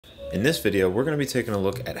In this video, we're going to be taking a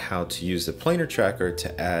look at how to use the planar tracker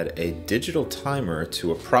to add a digital timer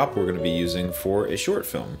to a prop we're going to be using for a short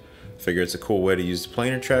film. Figure it's a cool way to use the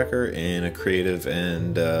planar tracker in a creative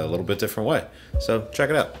and a little bit different way. So check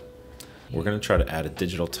it out. We're going to try to add a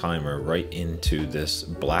digital timer right into this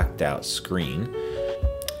blacked out screen.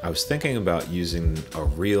 I was thinking about using a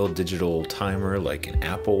real digital timer like an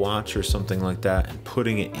Apple Watch or something like that and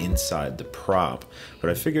putting it inside the prop, but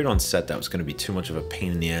I figured on set that was going to be too much of a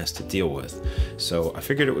pain in the ass to deal with. So I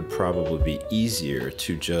figured it would probably be easier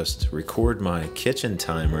to just record my kitchen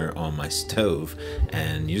timer on my stove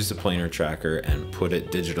and use the planar tracker and put it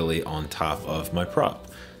digitally on top of my prop.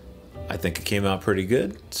 I think it came out pretty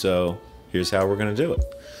good, so here's how we're going to do it.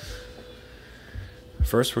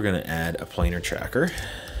 First, we're going to add a planar tracker.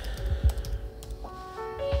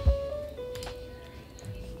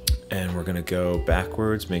 And we're gonna go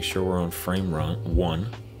backwards, make sure we're on frame one.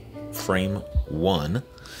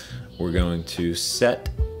 We're going to set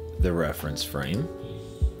the reference frame,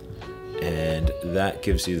 and that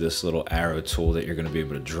gives you this little arrow tool that you're gonna be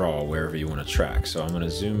able to draw wherever you wanna track. So I'm gonna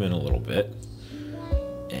zoom in a little bit,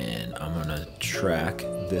 and I'm gonna track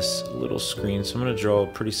this little screen. So I'm gonna draw a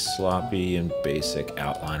pretty sloppy and basic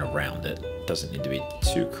outline around it. Doesn't need to be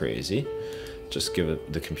too crazy. Just give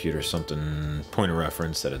the computer something, point of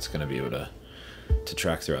reference that it's going to be able to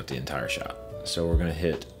track throughout the entire shot. So we're going to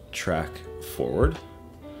hit track forward,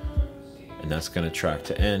 and that's going to track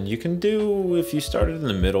to end. You can do, if you started in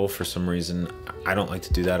the middle for some reason, I don't like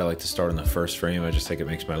to do that. I like to start in the first frame. I just think it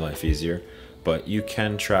makes my life easier. But you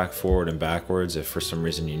can track forward and backwards if for some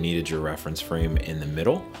reason you needed your reference frame in the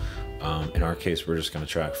middle. In our case, we're just going to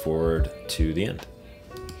track forward to the end.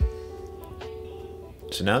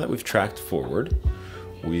 So now that we've tracked forward,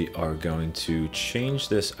 we are going to change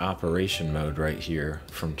this operation mode right here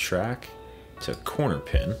from track to corner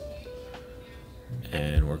pin.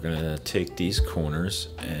 And we're going to take these corners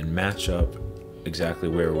and match up exactly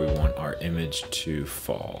where we want our image to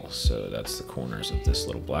fall. So that's the corners of this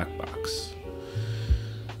little black box.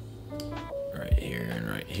 Right here and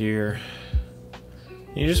right here.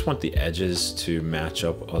 You just want the edges to match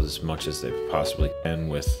up as much as they possibly can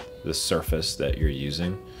with the surface that you're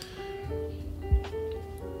using.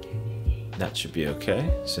 That should be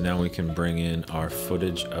okay. So now we can bring in our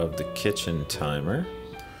footage of the kitchen timer,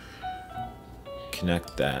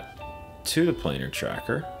 connect that to the planar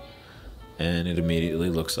tracker, and it immediately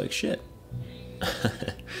looks like shit.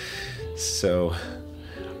 So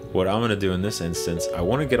what I'm gonna do in this instance, I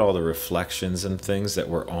wanna get all the reflections and things that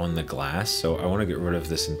were on the glass. So I wanna get rid of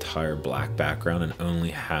this entire black background and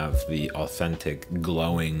only have the authentic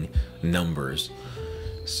glowing numbers.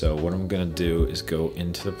 So what I'm gonna do is go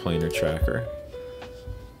into the planar tracker.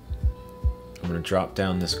 I'm gonna drop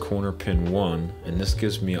down this corner pin 1, and this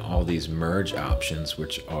gives me all these merge options,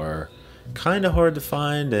 which are kind of hard to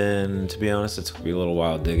find, and to be honest, it took me a little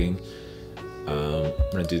while digging. I'm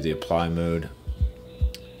gonna do the apply mode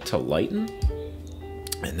to lighten,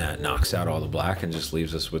 and that knocks out all the black and just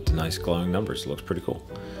leaves us with the nice glowing numbers. It looks pretty cool.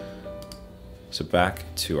 So back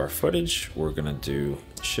to our footage, we're gonna do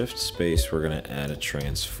shift space, we're gonna add a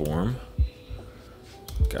transform.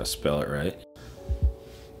 Gotta spell it right.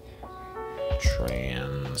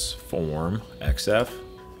 Transform XF,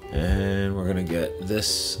 and we're gonna get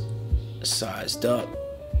this sized up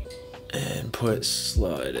and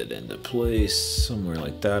slide it into place somewhere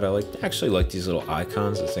like that. I actually like these little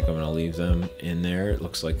icons. I think I'm gonna leave them in there. It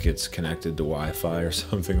looks like it's connected to Wi-Fi or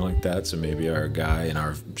something like that. So maybe our guy in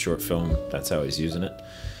our short film, that's how he's using it.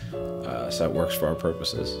 So that works for our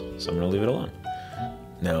purposes. So I'm gonna leave it alone.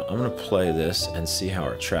 Now I'm gonna play this and see how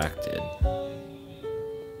our track did.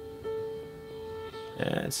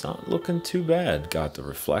 And it's not looking too bad. Got the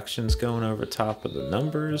reflections going over top of the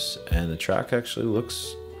numbers, and the track actually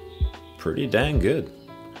looks pretty dang good.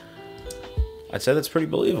 I'd say that's pretty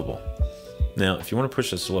believable. Now, if you want to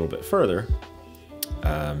push this a little bit further,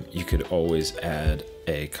 you could always add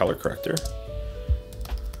a color corrector.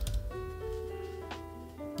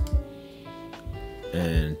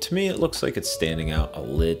 And to me, it looks like it's standing out a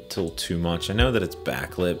little too much. I know that it's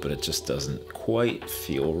backlit, but it just doesn't quite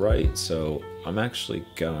feel right. So I'm actually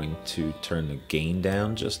going to turn the gain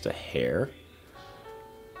down just a hair.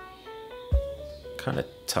 Kind of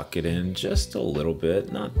tuck it in just a little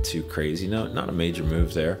bit, not too crazy, not a major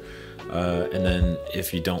move there. And then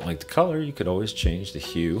if you don't like the color, you could always change the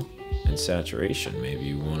hue and saturation. Maybe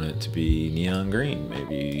you want it to be neon green,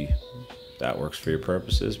 maybe that works for your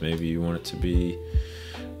purposes. Maybe you want it to be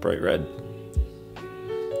bright red.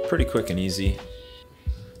 Pretty quick and easy.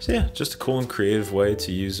 So yeah, just a cool and creative way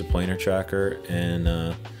to use a planar tracker,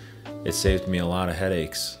 and it saved me a lot of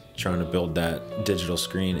headaches trying to build that digital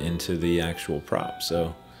screen into the actual prop.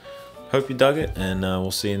 So hope you dug it, and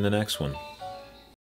we'll see you in the next one.